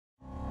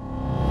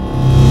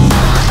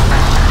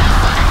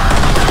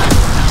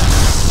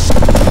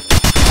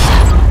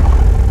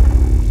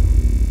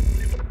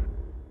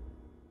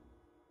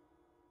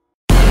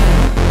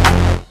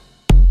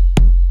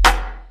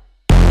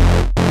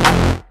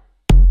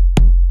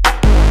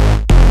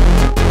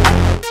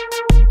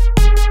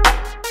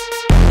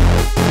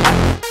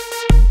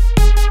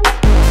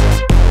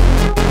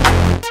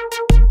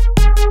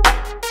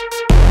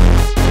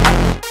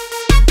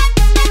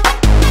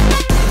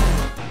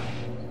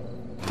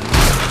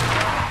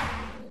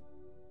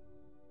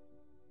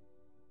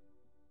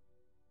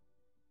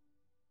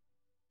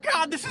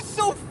this is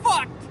so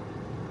fucked!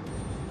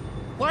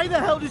 Why the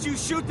hell did you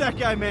shoot that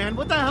guy, man?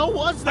 What the hell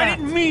was that? I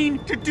didn't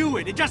mean to do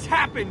it. It just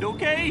happened,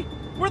 okay?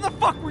 Where the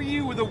fuck were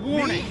you with a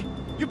warning? Me?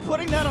 You're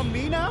putting that on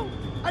me now?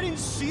 I didn't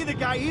see the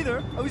guy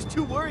either. I was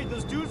too worried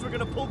those dudes were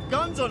gonna pull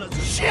guns on us.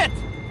 Shit!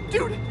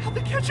 Dude, how'd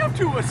they catch up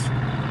to us?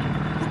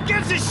 Who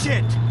gives a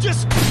shit?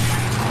 Just...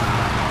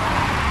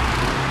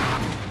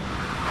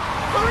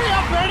 Hurry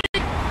up, Eddie!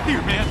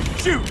 Here, man,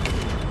 shoot!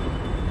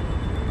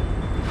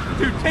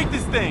 Dude, take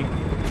this thing!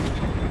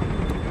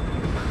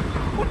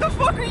 What the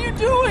fuck are you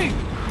doing?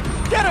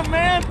 Get him,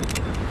 man!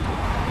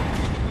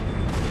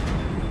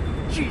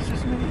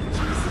 Jesus, man,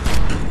 Jesus.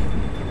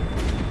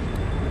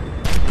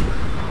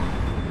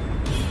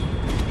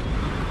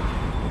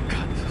 Oh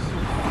God, this is so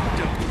fucked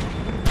up.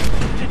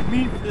 I didn't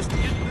mean for this to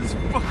get this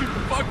fucking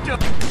fucked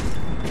up.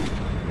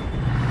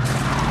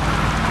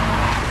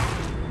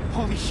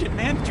 Holy shit,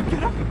 man, did you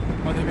get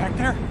them? Are they back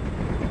there?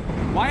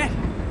 Wyatt?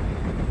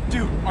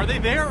 Dude, are they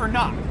there or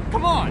not?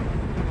 Come on!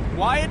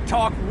 Wyatt,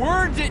 talk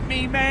words at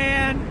me,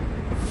 man!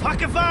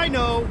 Fuck if I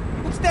know!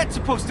 What's that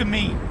supposed to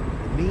mean?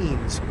 It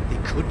means they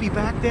could be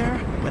back there,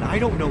 but I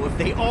don't know if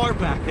they are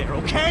back there,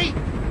 okay?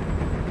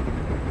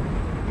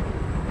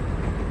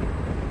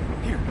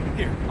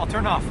 Here, I'll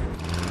turn off.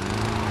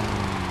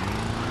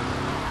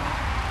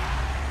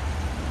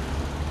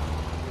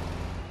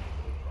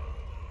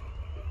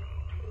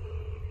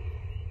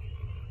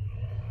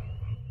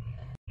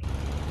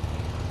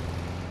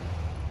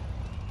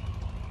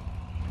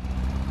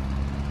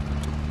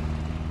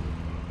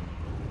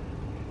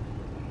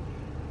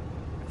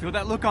 Feel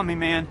that look on me,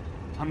 man.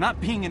 I'm not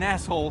being an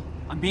asshole.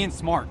 I'm being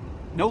smart.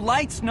 No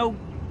lights, no,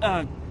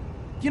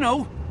 you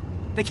know,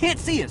 they can't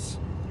see us.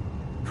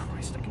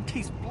 Christ, I can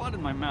taste blood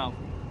in my mouth.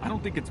 I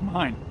don't think it's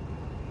mine.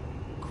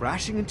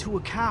 Crashing into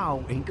a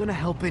cow ain't gonna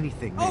help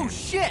anything, man. Oh,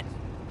 shit!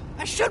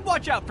 I should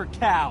watch out for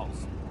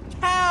cows.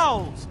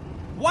 Cows!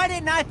 Why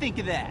didn't I think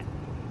of that?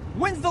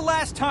 When's the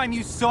last time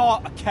you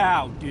saw a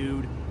cow,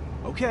 dude?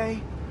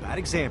 Okay, bad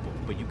example,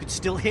 but you could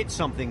still hit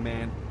something,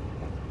 man.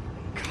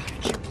 God,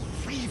 I can't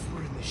believe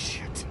we're in this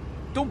shit.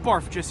 Don't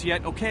barf just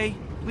yet, okay?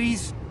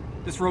 Please?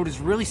 This road is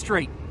really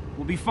straight.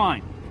 We'll be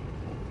fine.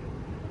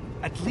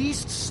 At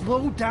least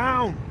slow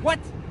down. What?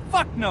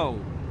 Fuck no!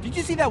 Did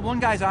you see that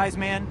one guy's eyes,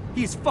 man?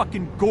 He's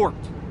fucking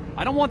gorked.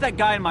 I don't want that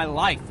guy in my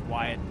life,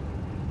 Wyatt.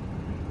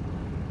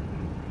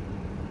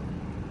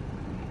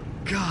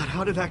 God,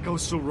 how did that go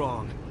so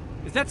wrong?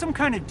 Is that some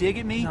kind of dig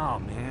at me? No,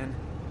 man.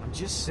 I'm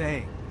just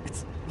saying.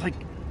 It's like,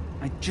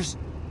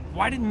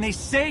 why didn't they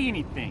say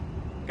anything?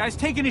 Guy's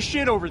taking a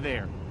shit over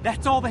there.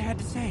 That's all they had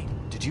to say.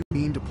 Did you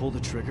mean to pull the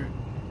trigger?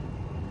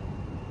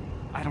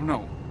 I don't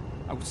know.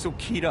 I was so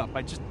keyed up,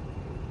 Damn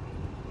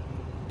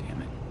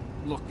it.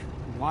 Look,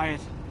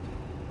 Wyatt,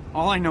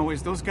 all I know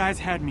is those guys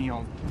had me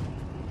all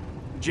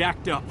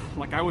jacked up,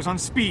 like I was on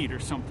speed or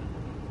something.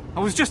 I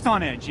was just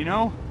on edge, you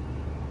know?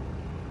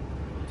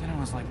 Then I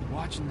was like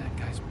watching that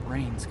guy's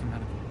brains come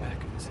out of the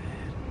back of his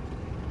head.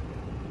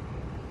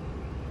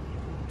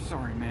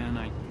 Sorry,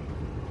 man,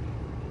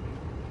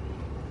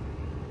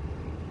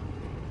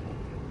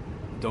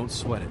 Don't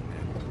sweat it, man.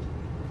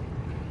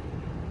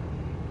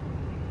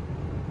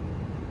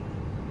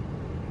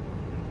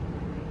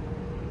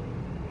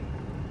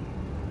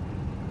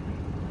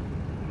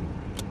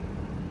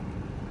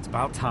 It's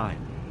about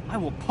time. I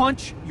will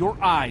punch your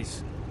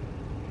eyes.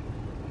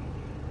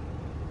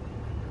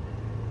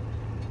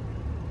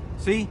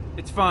 See?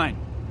 It's fine.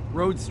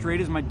 Road's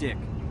straight as my dick.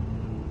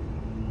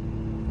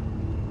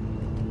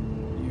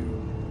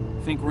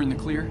 You think we're in the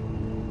clear?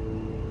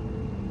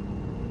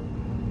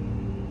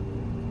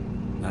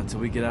 Not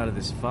till we get out of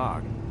this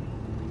fog.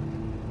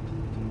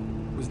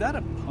 Was that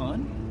a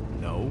pun?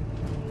 No.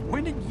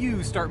 When did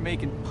you start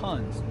making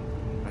puns?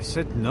 I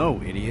said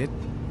no, idiot.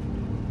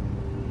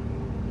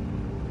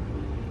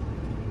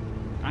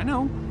 I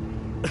know.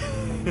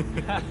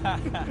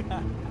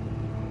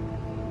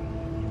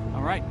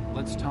 All right,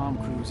 let's Tom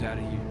Cruise out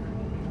of here.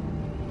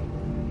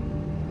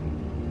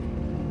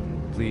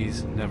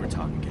 Please, never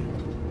talk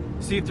again.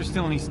 See if there's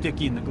still any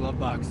sticky in the glove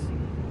box.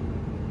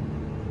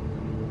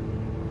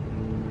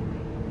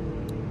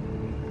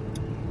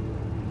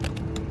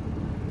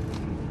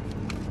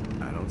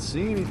 I don't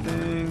see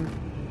anything.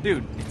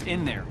 Dude, it's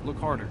in there. Look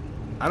harder.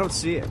 I don't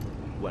see it.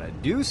 What I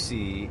do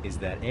see is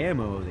that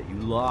ammo that you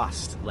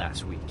lost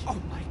last week. Oh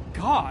my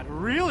God,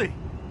 really?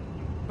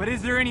 But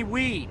is there any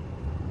weed?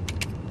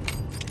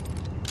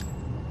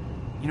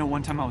 You know,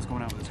 one time I was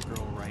going out with this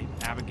girl, right?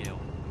 Abigail.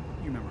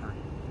 You remember her.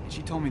 And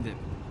she told me that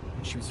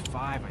when she was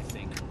 5, I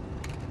think.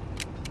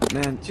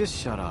 Man, just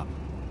shut up.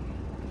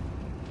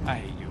 I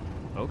hate you.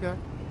 Okay.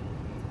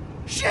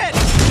 Shit!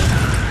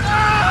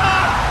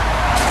 Ah!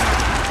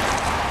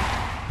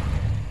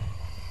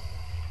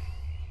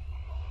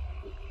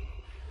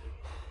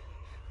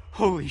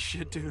 Holy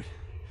shit, dude.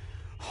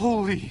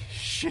 Holy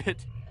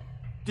shit.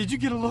 Did you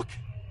get a look?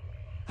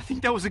 I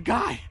think that was a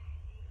guy.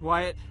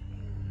 Wyatt,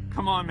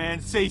 come on, man,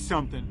 say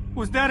something.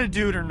 Was that a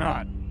dude or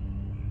not?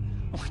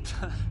 What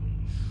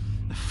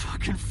the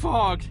fucking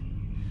fog.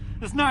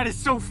 This night is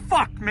so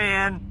fucked,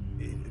 man.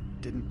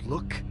 didn't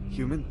look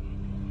human,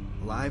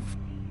 alive,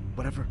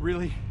 whatever.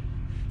 Really?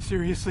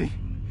 Seriously?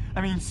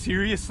 I mean,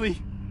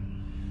 seriously?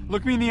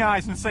 Look me in the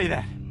eyes and say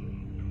that.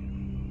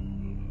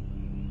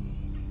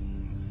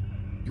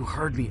 You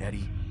heard me,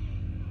 Eddie.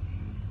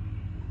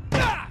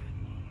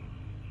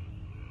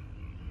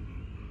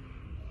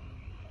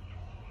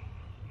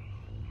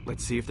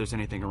 Let's see if there's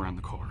anything around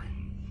the car.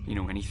 You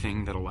know,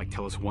 anything that'll, like,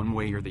 tell us one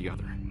way or the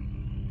other.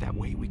 That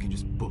way we can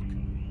just book.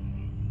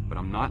 But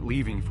I'm not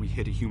leaving if we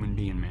hit a human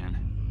being,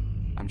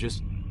 man. I'm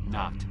just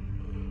not.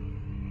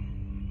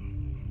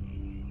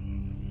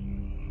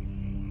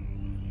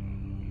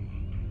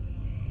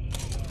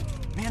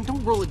 Man,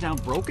 don't roll it down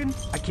broken.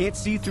 I can't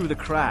see through the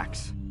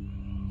cracks.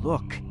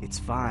 Look, it's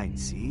fine,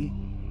 see?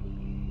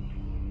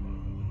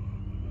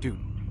 Dude,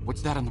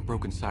 what's that on the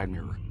broken side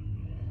mirror?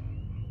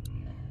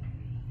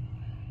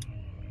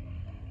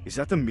 Is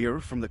that the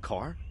mirror from the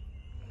car?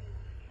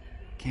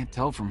 Can't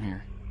tell from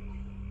here.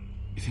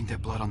 You think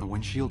that blood on the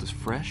windshield is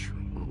fresh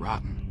or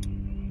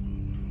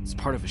rotten? It's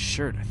part of his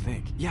shirt, I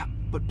think. Yeah,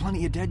 but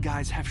plenty of dead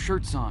guys have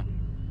shirts on.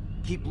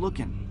 Keep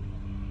looking.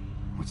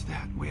 What's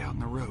that way out in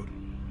the road?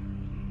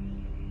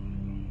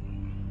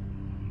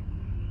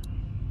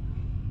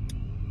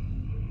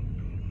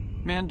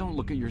 Man, don't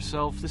look at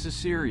yourself. This is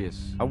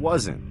serious. I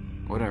wasn't.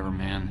 Whatever,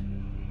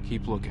 man.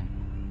 Keep looking.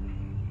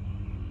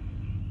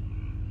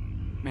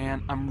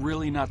 Man, I'm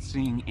really not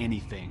seeing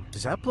anything.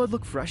 Does that blood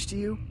look fresh to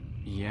you?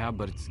 Yeah,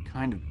 but it's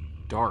kind of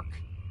dark.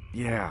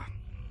 Yeah.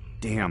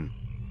 Damn.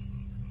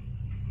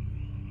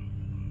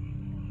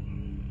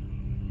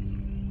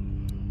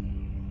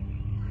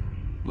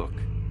 Look,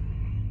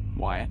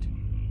 Wyatt.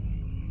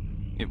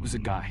 It was a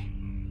guy.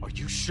 Are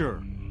you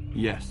sure?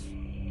 Yes.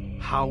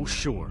 How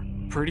sure?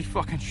 Pretty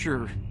fucking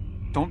sure.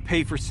 Don't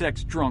pay for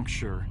sex drunk,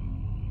 sure.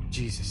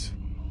 Jesus.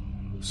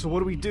 So what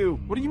do we do?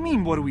 What do you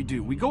mean, what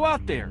do? We go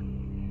out there.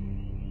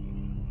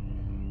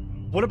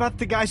 What about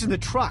the guys in the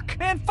truck?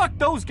 Man, fuck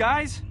those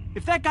guys.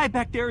 If that guy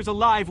back there is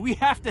alive, we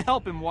have to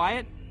help him,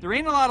 Wyatt. There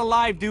ain't a lot of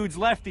live dudes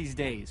left these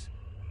days.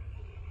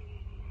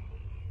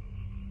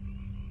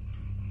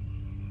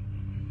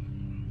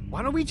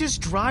 Why don't we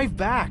just drive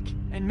back?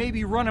 And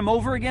maybe run him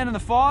over again in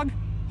the fog?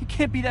 He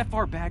can't be that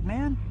far back,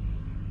 man.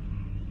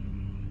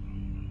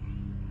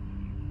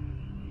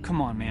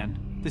 Come on,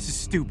 man. This is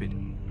stupid.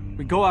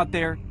 We go out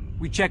there,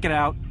 we check it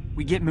out,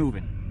 we get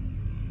moving.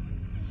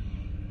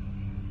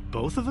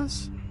 Both of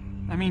us?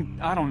 I mean,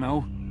 I don't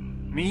know.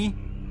 Me?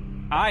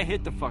 I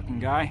hit the fucking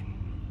guy.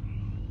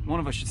 One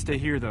of us should stay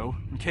here, though,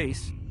 in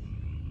case.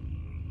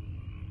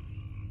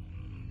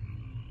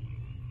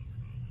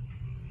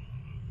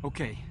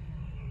 Okay.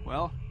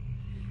 Well...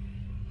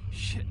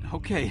 Shit,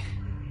 okay.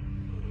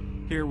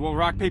 Here, we'll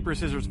rock, paper,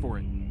 scissors for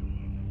it.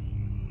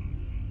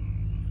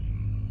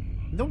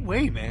 No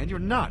way, man. You're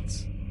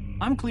nuts.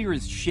 I'm clear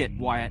as shit,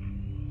 Wyatt.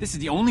 This is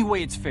the only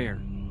way it's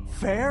fair.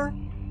 Fair?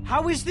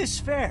 How is this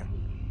fair?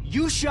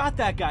 You shot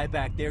that guy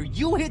back there.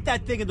 You hit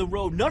that thing in the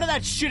road. None of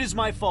that shit is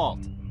my fault.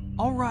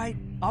 All right,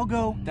 I'll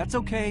go. That's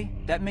okay.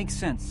 That makes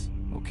sense.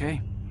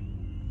 Okay.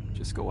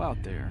 Just go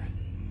out there.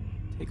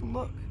 Take a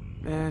look.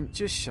 Man,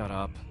 just shut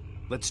up.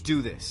 Let's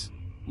do this.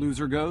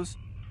 Loser goes?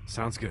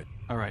 Sounds good.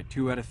 All right,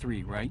 2 out of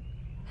 3, right?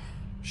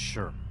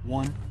 Sure.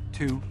 1,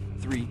 2,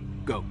 3,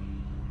 go.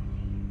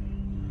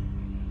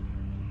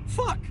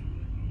 Fuck!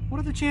 What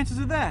are the chances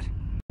of that?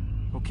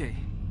 Okay.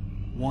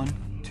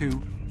 1,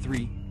 2,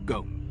 3,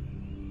 go.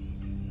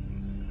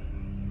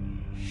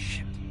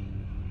 Shit.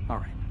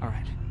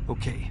 Alright.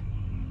 Okay.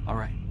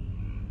 Alright.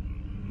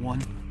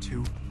 1,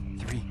 2,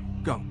 3,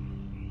 go.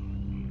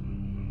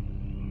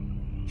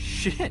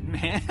 Shit,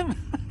 man!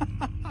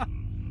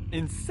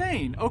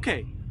 Insane!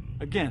 Okay.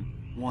 Again.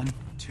 1,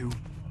 2,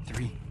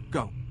 3,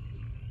 go.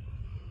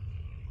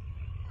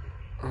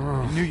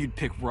 I knew you'd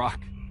pick rock.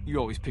 You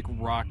always pick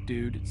rock,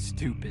 dude. It's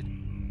stupid.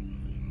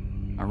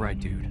 Alright,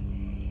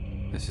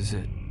 dude. This is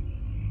it.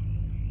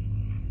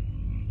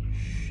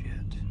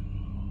 Shit.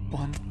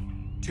 1,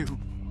 2,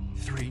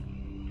 3,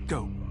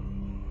 go.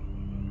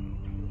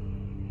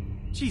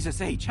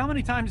 Jesus H, how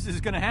many times is this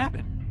gonna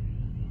happen?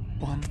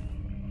 1,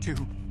 2,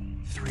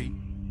 3,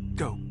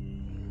 go.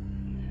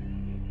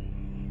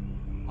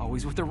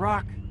 Always with the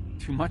rock.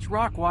 Too much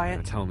rock,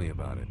 Wyatt. Tell me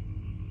about it.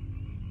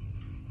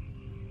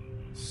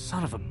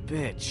 Son of a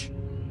bitch.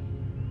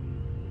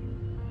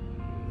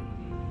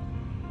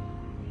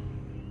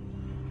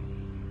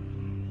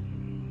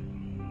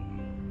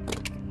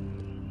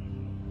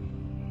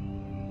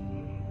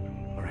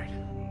 All right.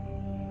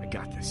 I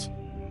got this.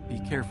 Be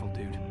careful,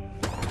 dude.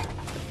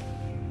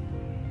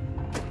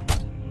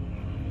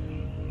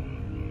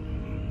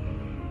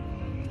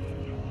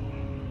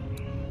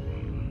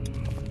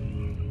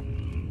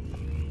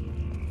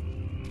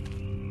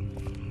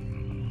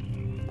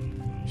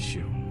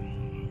 Shoot.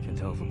 Can't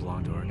tell if it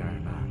belonged to our guy or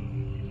not.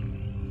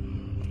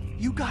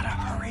 You gotta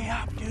hurry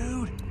up,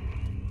 dude.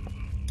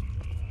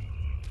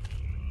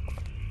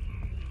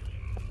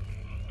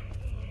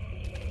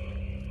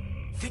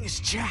 Thing is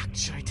jacked.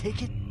 Should I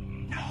take it?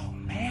 No,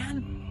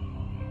 man.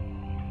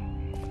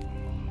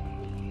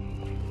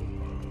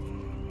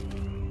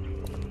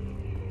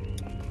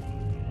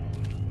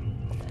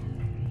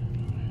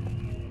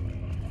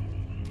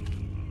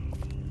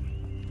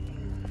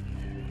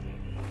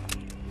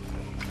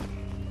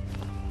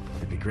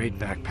 great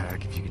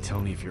backpack if you could tell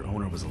me if your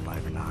owner was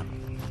alive or not.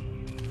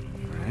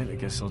 Alright, I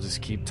guess I'll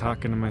just keep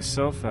talking to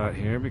myself out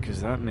here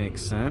because that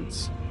makes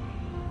sense.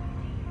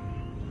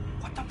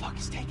 What the fuck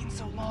is taking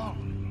so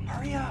long?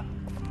 Hurry up!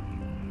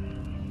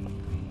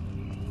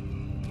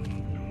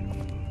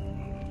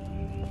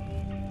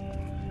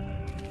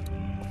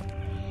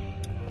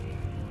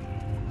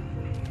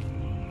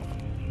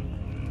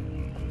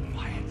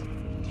 Wyatt,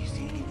 do you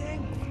see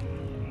anything?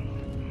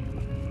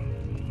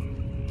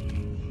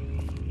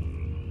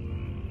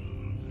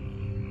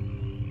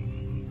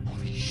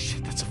 Holy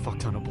shit, that's a fuck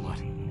ton of blood.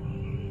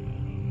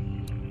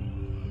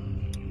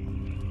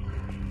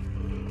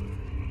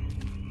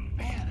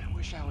 Man, I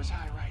wish I was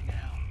high right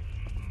now.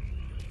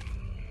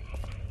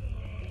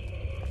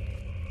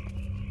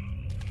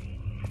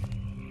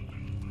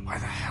 Why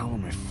the hell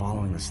am I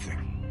following this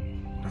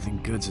thing?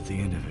 Nothing good's at the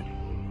end of it.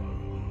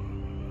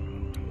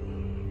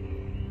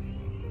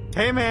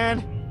 Hey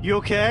man, you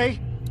okay?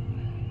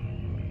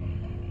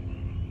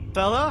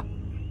 Fella?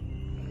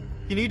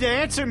 You need to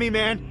answer me,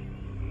 man.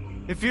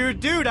 If you're a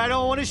dude, I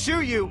don't want to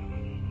shoot you.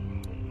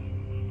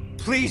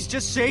 Please,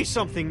 just say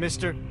something,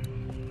 mister.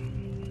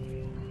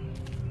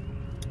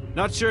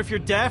 Not sure if you're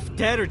deaf,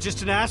 dead, or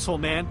just an asshole,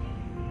 man.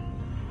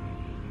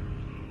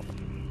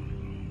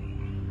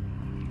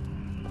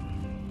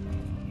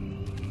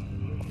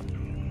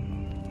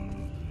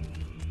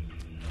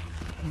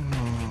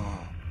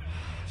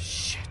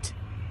 Shit.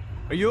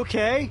 Are you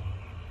okay?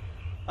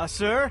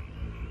 Sir?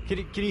 Can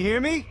you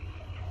hear me?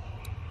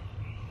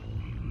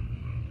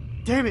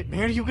 Damn it,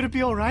 man, are you gonna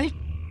be alright?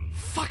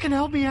 Fucking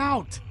help me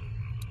out!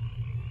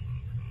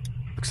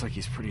 Looks like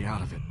he's pretty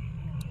out of it.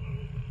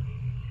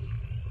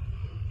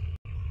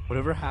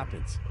 Whatever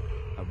happens,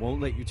 I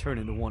won't let you turn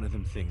into one of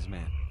them things,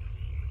 man.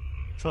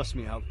 Trust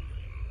me, I'll...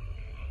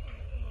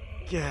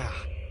 Yeah,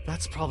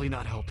 that's probably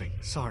not helping.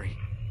 Sorry.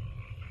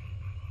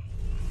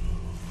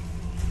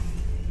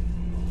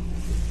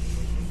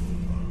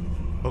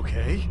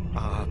 Okay,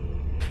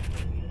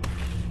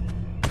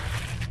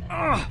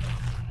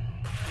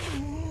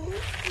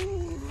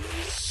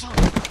 Son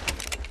of...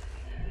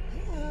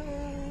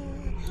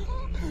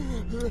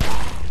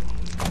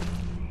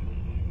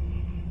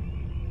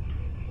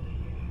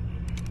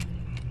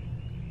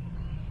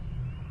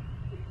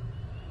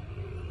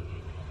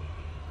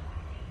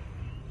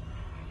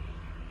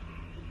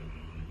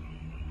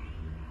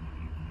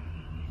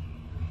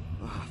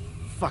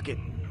 Fuck it.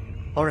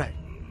 All right,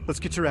 let's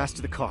get your ass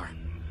to the car.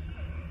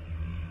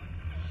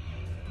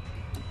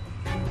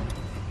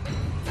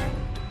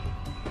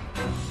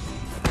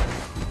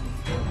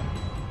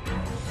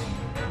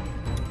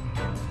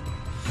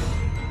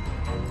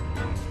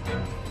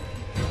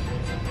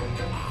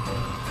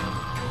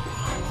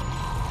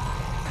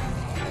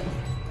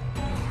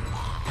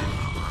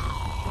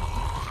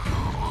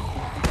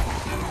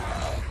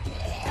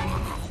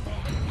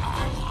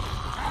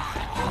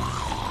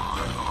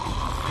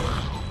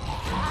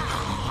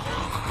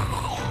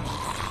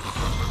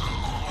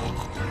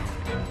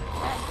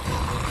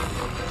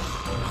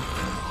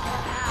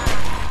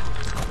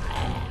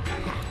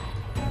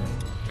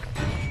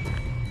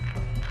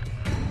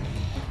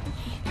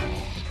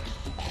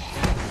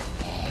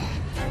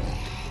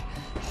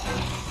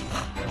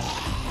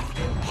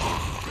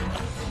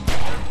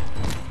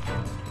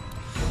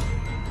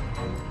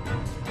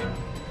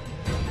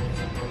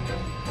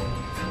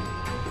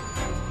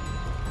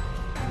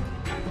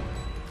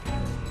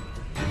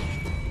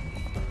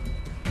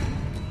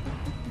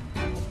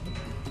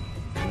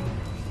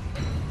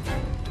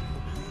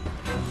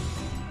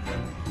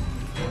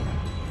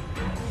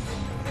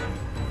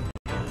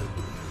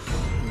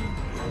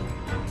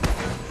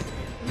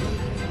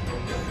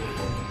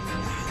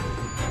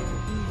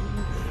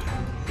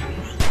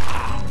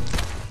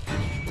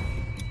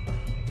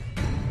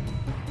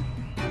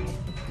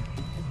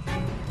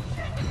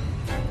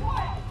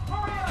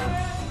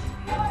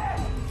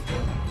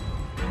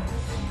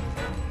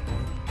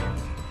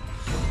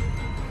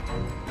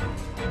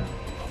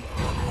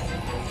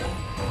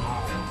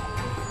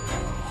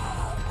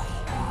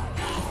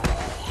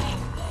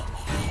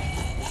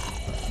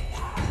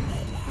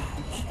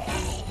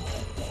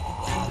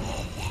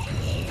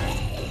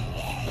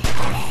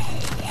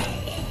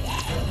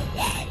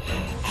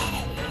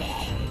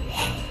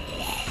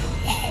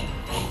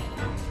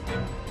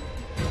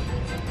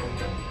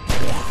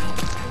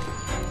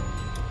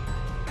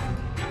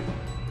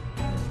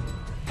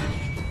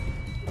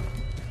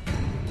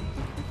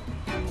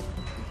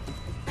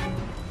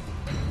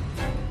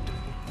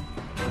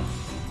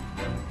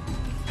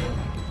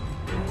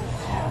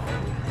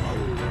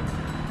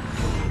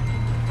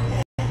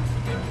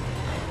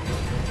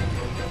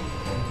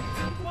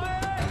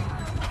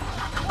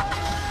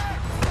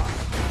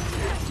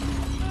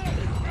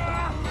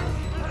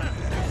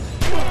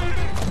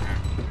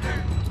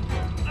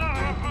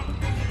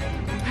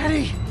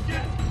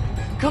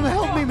 Come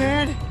help me,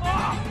 man!